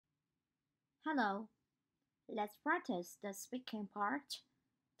Hello, let's practice the speaking part.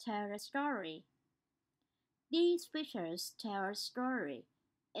 Tell a story. These pictures tell a story.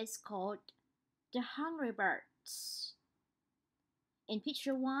 It's called The Hungry Birds. In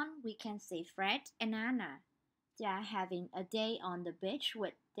picture 1, we can see Fred and Anna. They are having a day on the beach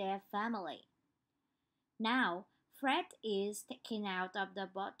with their family. Now, Fred is taking out of the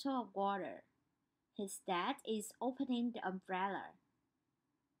bottle of water. His dad is opening the umbrella.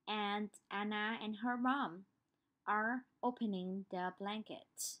 And Anna and her mom are opening the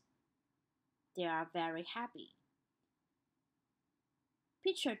blanket. They are very happy.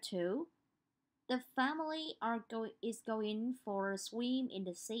 Picture 2. The family is going for a swim in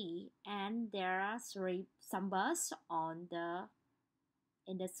the sea and there are some birds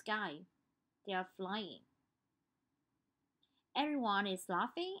in the sky. They are flying. Everyone is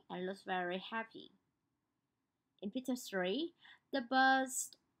laughing and looks very happy. In picture 3, the birds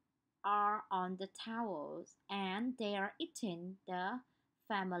are on the towels and they are eating the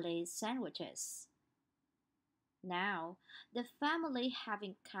family sandwiches. Now, the family have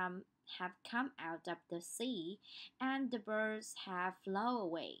come out of the sea and the birds have flown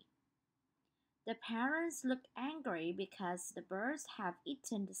away. The parents look angry because the birds have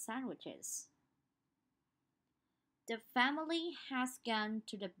eaten the sandwiches. The family has gone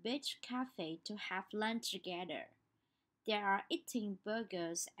to the beach cafe to have lunch together. They are eating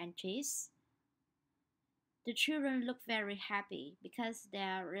burgers and cheese. The children look very happy because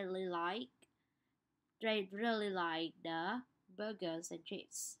they really like the burgers and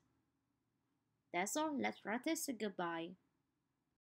cheese. That's all. Let's practice. Goodbye.